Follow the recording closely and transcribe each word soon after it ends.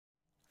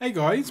Hey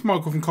guys,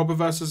 Michael from Copper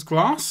vs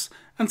Glass,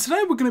 and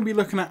today we're going to be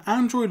looking at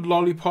Android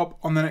Lollipop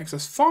on the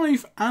Nexus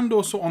 5 and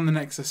also on the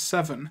Nexus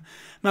 7.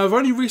 Now I've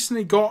only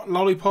recently got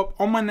Lollipop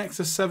on my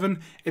Nexus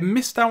 7, it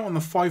missed out on the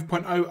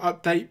 5.0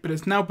 update, but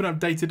it's now been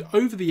updated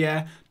over the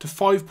air to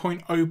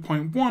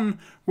 5.0.1,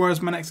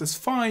 whereas my Nexus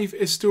 5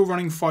 is still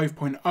running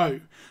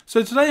 5.0.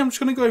 So today I'm just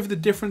going to go over the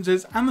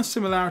differences and the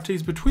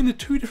similarities between the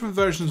two different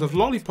versions of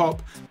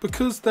Lollipop,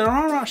 because there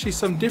are actually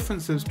some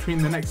differences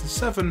between the Nexus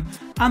 7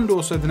 and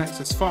also the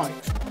Nexus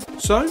 5.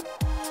 So,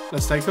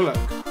 let's take a look.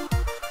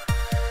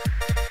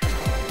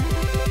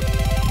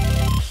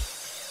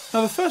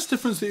 Now the first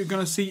difference that you're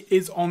going to see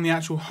is on the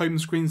actual home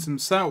screens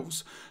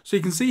themselves. So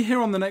you can see here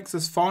on the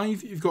Nexus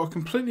 5, you've got a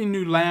completely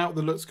new layout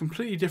that looks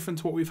completely different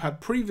to what we've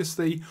had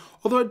previously,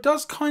 although it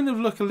does kind of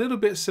look a little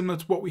bit similar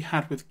to what we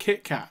had with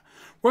KitKat.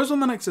 Whereas on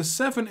the Nexus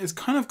 7, it's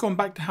kind of gone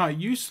back to how it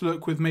used to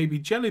look with maybe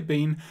Jelly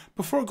Bean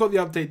before it got the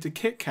update to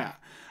KitKat.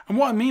 And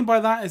what I mean by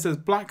that is there's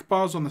black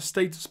bars on the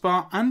status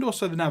bar and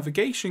also the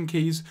navigation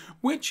keys,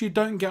 which you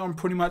don't get on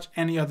pretty much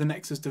any other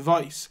Nexus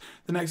device.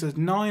 The Nexus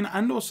 9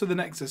 and also the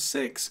Nexus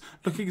 6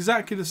 look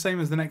exactly the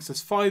same as the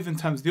Nexus 5 in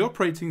terms of the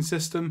operating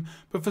system,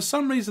 but for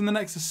some reason the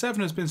Nexus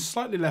 7 has been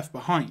slightly left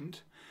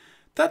behind.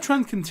 That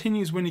trend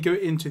continues when you go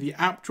into the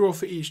app drawer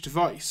for each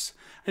device.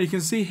 And you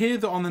can see here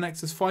that on the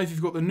Nexus 5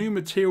 you've got the new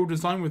material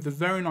design with the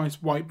very nice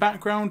white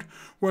background,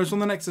 whereas on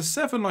the Nexus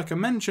 7, like I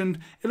mentioned,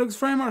 it looks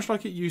very much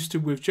like it used to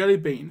with Jelly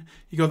Bean.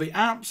 You've got the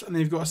apps and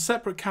then you've got a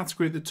separate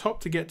category at the top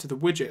to get to the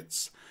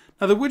widgets.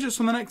 Now the widgets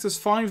on the Nexus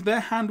 5, they're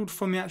handled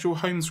from the actual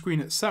home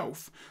screen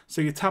itself. So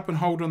you tap and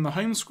hold on the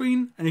home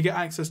screen and you get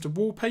access to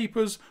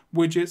wallpapers,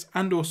 widgets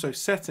and also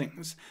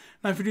settings.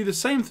 Now if you do the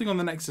same thing on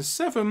the Nexus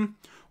 7,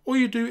 all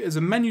you do is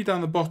a menu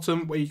down the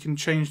bottom where you can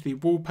change the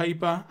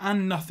wallpaper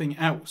and nothing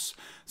else.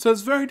 So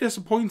it's very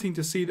disappointing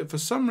to see that for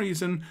some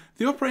reason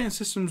the operating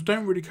systems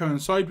don't really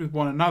coincide with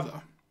one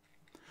another.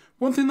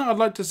 One thing that I'd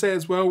like to say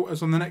as well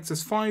is on the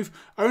Nexus 5,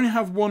 I only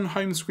have one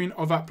home screen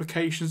of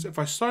applications. If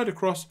I slide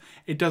across,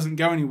 it doesn't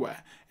go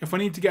anywhere. If I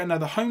need to get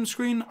another home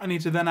screen, I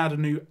need to then add a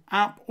new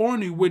app or a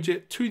new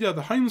widget to the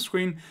other home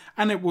screen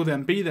and it will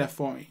then be there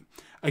for me.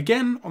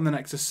 Again, on the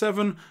Nexus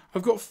 7,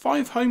 I've got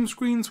 5 home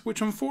screens,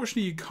 which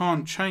unfortunately you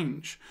can't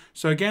change.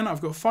 So again, I've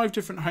got 5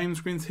 different home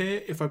screens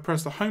here. If I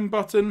press the home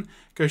button,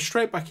 go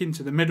straight back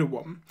into the middle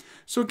one.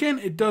 So again,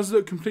 it does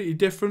look completely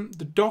different.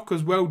 The dock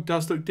as well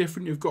does look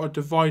different. You've got a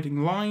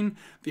dividing line.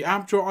 The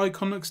app drawer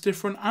icon looks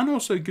different, and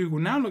also Google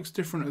Now looks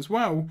different as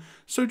well.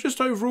 So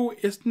just overall,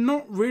 it's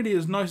not really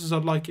as nice as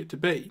I'd like it to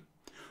be.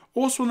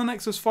 Also on the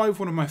Nexus 5,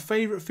 one of my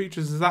favourite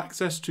features is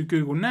access to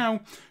Google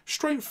Now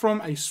straight from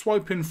a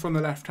swipe in from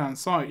the left hand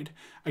side.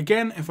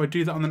 Again, if I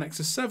do that on the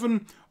Nexus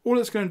 7, all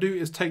it's going to do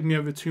is take me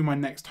over to my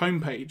next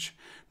homepage.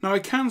 Now I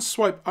can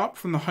swipe up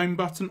from the home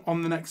button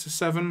on the Nexus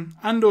 7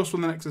 and also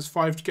on the Nexus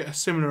 5 to get a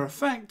similar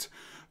effect,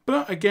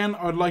 but again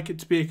I'd like it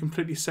to be a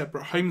completely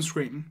separate home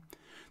screen.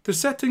 The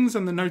settings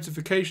and the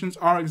notifications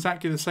are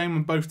exactly the same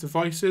on both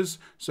devices.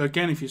 So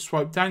again, if you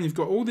swipe down, you've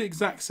got all the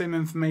exact same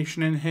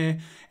information in here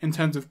in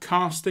terms of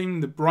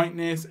casting, the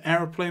brightness,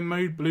 airplane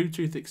mode,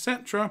 Bluetooth,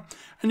 etc.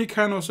 And you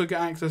can also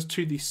get access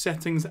to the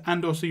settings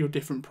and also your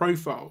different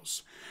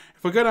profiles.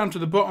 If I go down to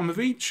the bottom of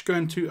each, go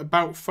into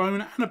About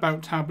Phone and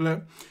About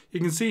Tablet, you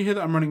can see here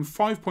that I'm running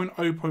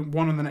 5.0.1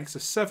 on the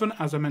Nexus 7,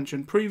 as I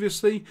mentioned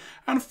previously,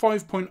 and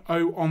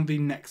 5.0 on the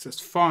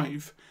Nexus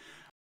 5.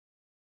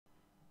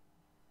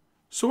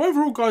 So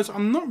overall guys,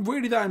 I'm not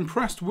really that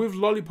impressed with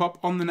Lollipop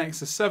on the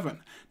Nexus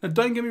 7. Now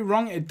don't get me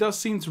wrong, it does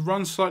seem to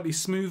run slightly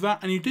smoother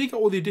and you do get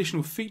all the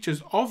additional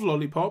features of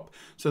Lollipop,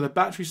 so the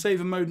battery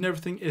saver mode and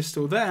everything is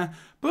still there,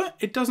 but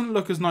it doesn't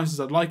look as nice as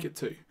I'd like it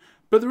to.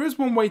 But there is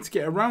one way to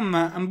get around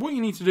that, and what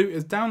you need to do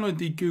is download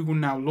the Google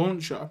Now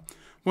launcher.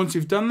 Once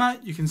you've done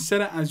that, you can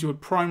set it as your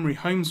primary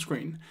home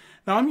screen.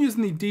 Now I'm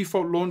using the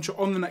default launcher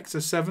on the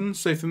Nexus 7,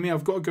 so for me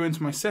I've got to go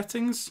into my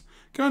settings,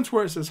 go into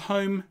where it says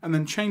home and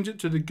then change it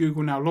to the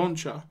Google Now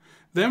launcher.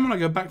 Then when I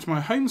go back to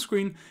my home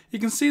screen, you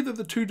can see that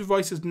the two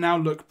devices now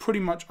look pretty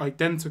much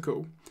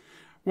identical.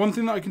 One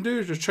thing that I can do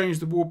is just change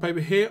the wallpaper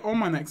here on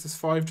my Nexus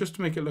 5 just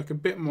to make it look a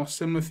bit more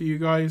similar for you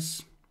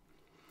guys.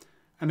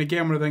 And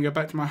again, when I then go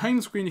back to my home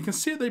screen, you can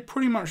see that they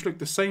pretty much look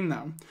the same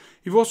now.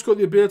 You've also got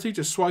the ability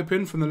to swipe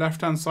in from the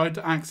left-hand side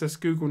to access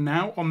Google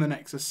Now on the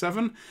Nexus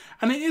 7.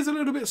 And it is a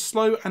little bit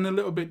slow and a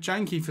little bit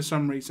janky for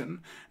some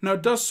reason. Now,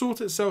 it does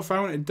sort itself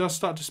out and it does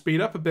start to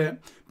speed up a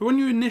bit. But when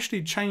you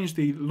initially change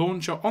the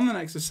launcher on the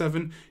Nexus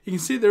 7, you can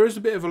see there is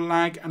a bit of a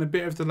lag and a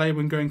bit of delay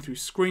when going through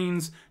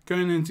screens.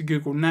 Going into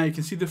Google Now, you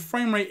can see the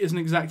frame rate isn't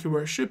exactly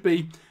where it should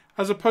be,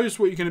 as opposed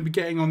to what you're going to be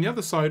getting on the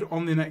other side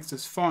on the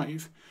Nexus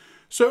 5.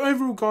 So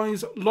overall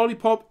guys,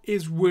 Lollipop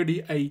is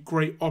really a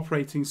great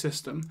operating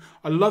system.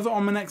 I love it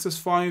on my Nexus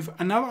 5,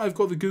 and now that I've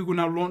got the Google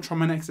Now launcher on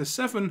my Nexus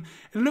 7,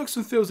 it looks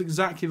and feels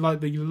exactly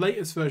like the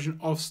latest version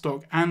of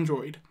stock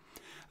Android.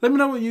 Let me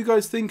know what you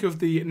guys think of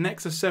the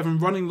Nexus 7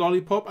 running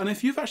Lollipop, and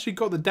if you've actually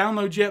got the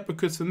download yet,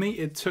 because for me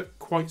it took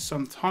quite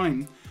some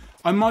time.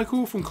 I'm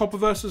Michael from Copper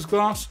vs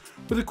Glass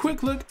with a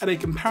quick look at a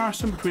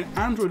comparison between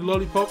Android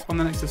Lollipop on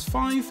the Nexus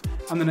 5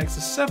 and the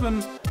Nexus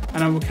 7,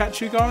 and I will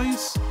catch you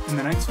guys in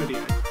the next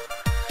video.